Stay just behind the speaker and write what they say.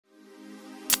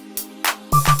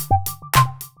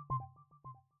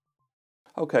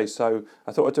Okay, so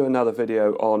I thought I'd do another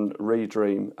video on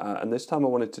Redream, and this time I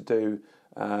wanted to do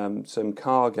some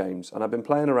car games, and I've been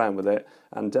playing around with it,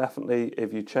 and definitely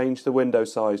if you change the window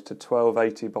size to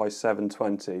 1280 by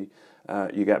 720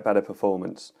 you get better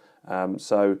performance.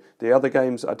 So the other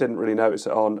games I didn't really notice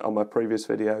it on my previous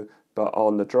video, but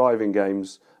on the driving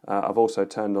games I've also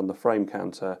turned on the frame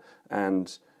counter,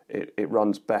 and it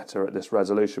runs better at this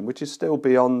resolution, which is still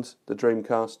beyond the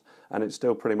Dreamcast, and it's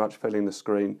still pretty much filling the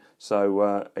screen.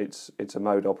 So it's a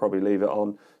mode I'll probably leave it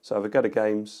on. So if I go to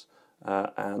games,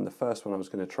 and the first one I was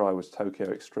going to try was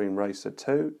Tokyo Extreme Racer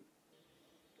 2.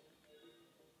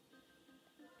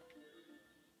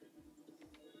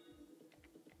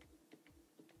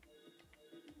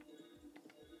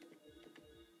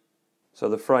 So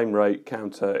the frame rate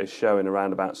counter is showing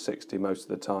around about 60 most of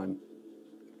the time,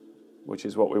 which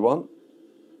is what we want.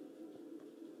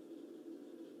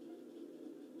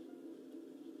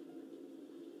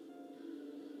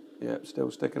 Yep, still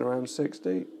sticking around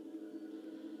 60.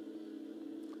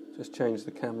 Just change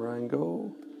the camera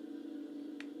angle.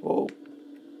 Oh.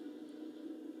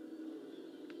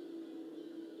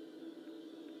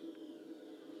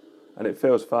 And it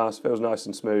feels fast, feels nice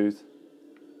and smooth.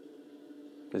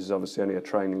 This is obviously only a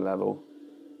training level.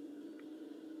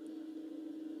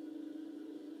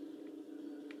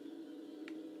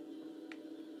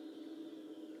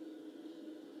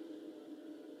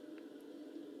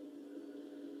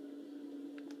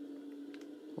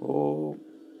 Oh,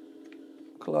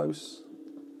 close.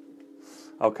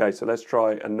 Okay, so let's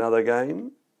try another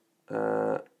game.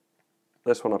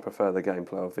 This one I prefer the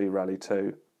gameplay of, V-Rally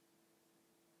 2.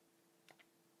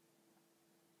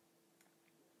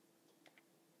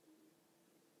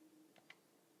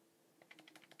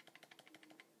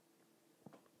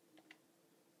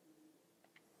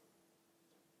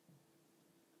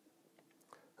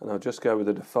 And I'll just go with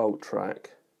the default track.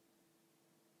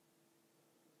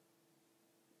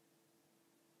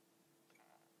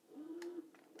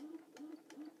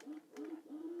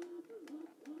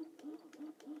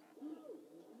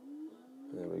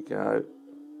 There we go.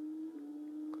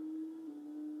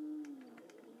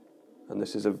 And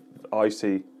this is a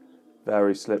icy,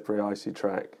 very slippery, icy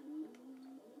track.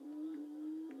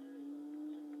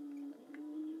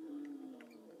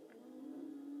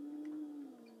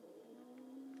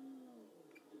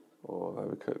 Oh, I've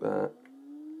overcooked that.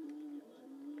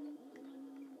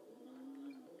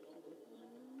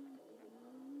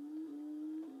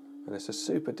 And it's a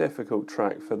super difficult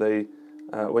track for the,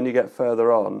 when you get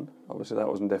further on, obviously that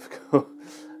wasn't difficult,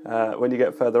 when you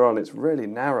get further on it's really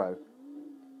narrow.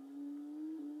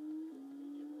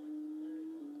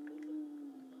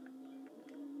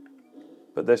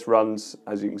 But this runs,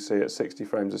 as you can see, at 60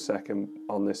 frames a second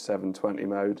on this 720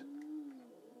 mode.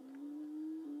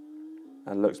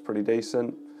 And looks pretty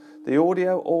decent. The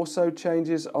audio also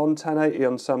changes on 1080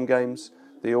 on some games.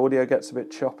 The audio gets a bit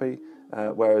choppy,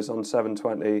 whereas on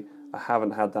 720 I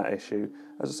haven't had that issue.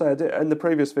 As I say, in the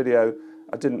previous video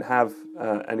I didn't have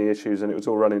any issues, and it was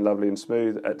all running lovely and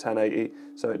smooth at 1080.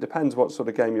 So it depends what sort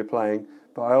of game you're playing,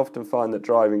 but I often find that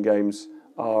driving games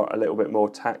are a little bit more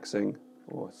taxing.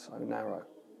 Oh, it's so narrow.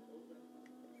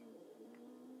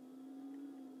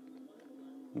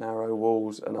 Narrow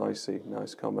walls and icy,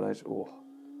 nice combination. Oh.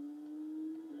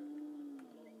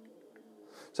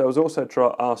 So I was also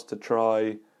asked to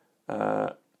try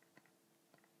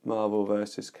Marvel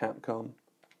vs. Capcom.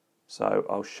 So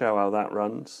I'll show how that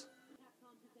runs.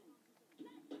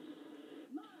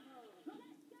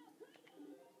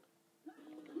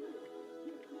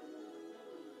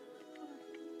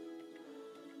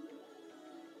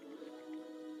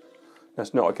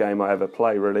 That's not a game I ever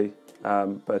play really,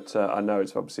 but I know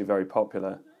it's obviously very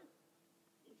popular.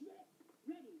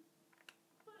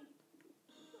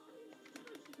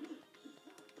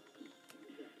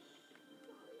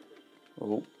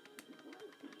 Oh.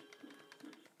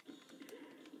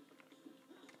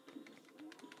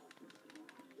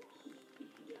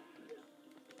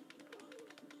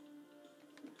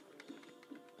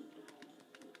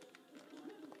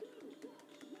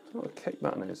 What a kick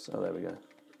button is. Oh, there we go.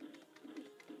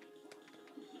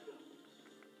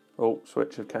 Oh,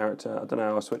 switch of character. I don't know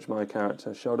how I switch my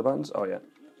character. Shoulder buttons? Oh, yeah.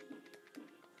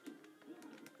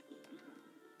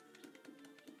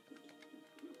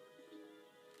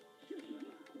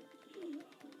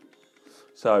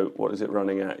 So what is it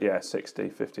running at? Yeah, 60,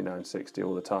 59, 60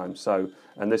 all the time. So,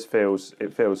 and this feels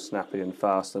snappy and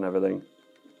fast and everything.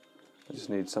 I just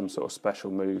need some sort of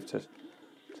special move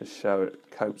to show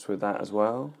it copes with that as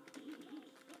well.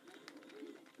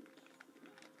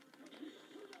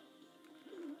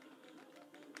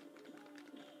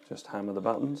 Just hammer the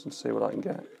buttons and see what I can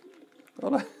get. Oh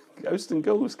no, Ghost and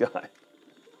Ghouls guy.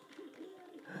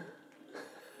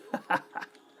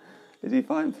 Is he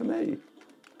fighting for me?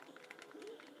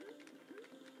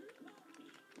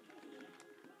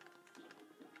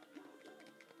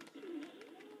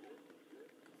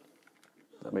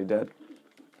 Is that me dead?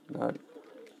 No.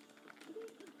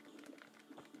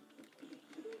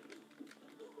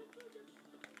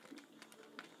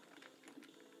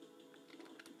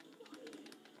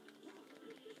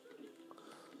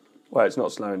 Well, it's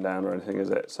not slowing down or anything, is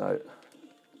it? So.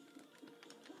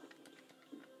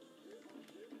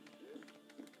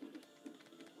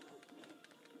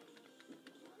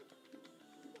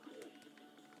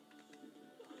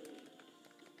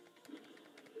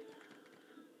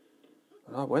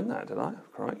 Did I win that, did I?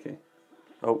 Crikey.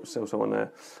 Oh, still someone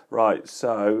there. Right,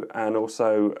 so, and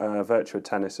also Virtua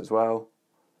Tennis as well.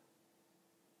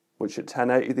 Which at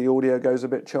 1080 the audio goes a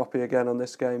bit choppy again on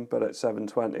this game, but at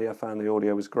 720 I found the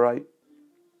audio was great.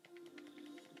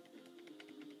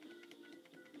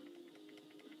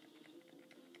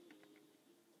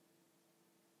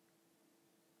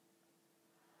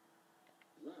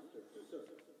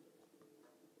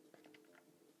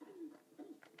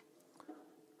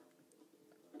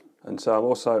 And so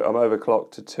I'm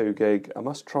overclocked to 2 gig. I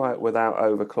must try it without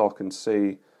overclock and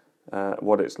see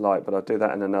what it's like, but I'll do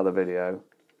that in another video.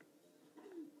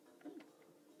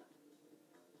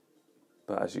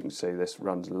 But as you can see, this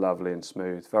runs lovely and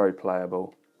smooth, very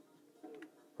playable,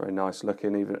 very nice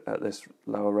looking even at this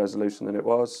lower resolution than it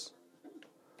was.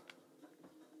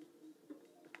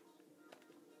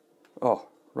 Oh,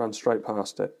 run straight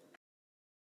past it.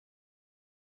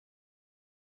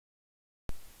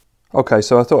 Okay,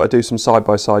 so I thought I'd do some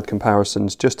side-by-side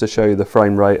comparisons just to show you the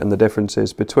frame rate and the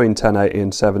differences between 1080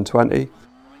 and 720.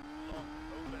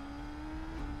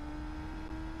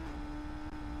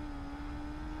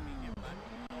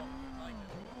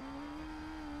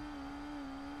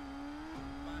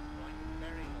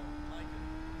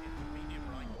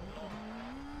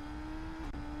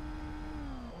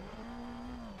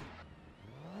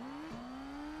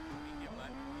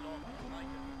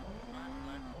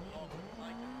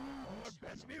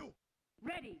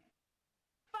 Ready,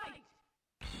 fight!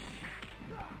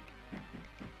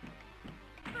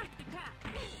 First attack!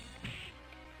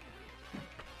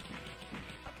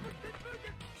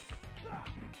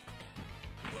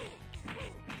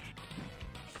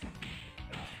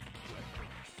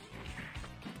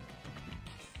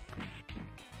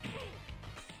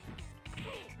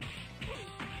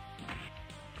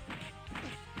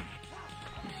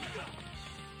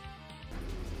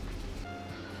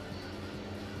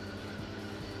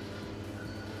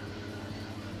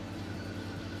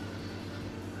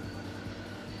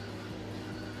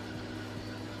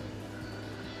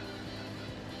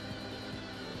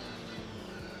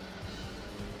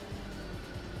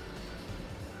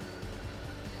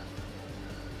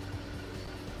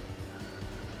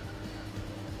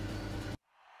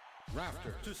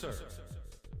 Rafter to serve.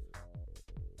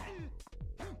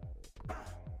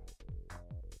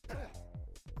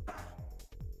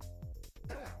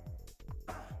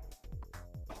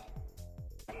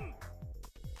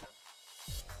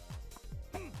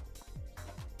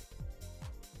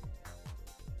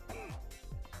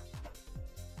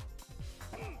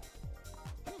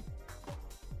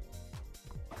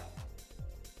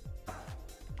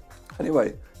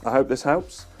 Anyway, I hope this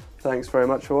helps. Thanks very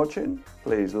much for watching.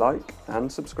 Please like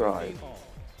and subscribe.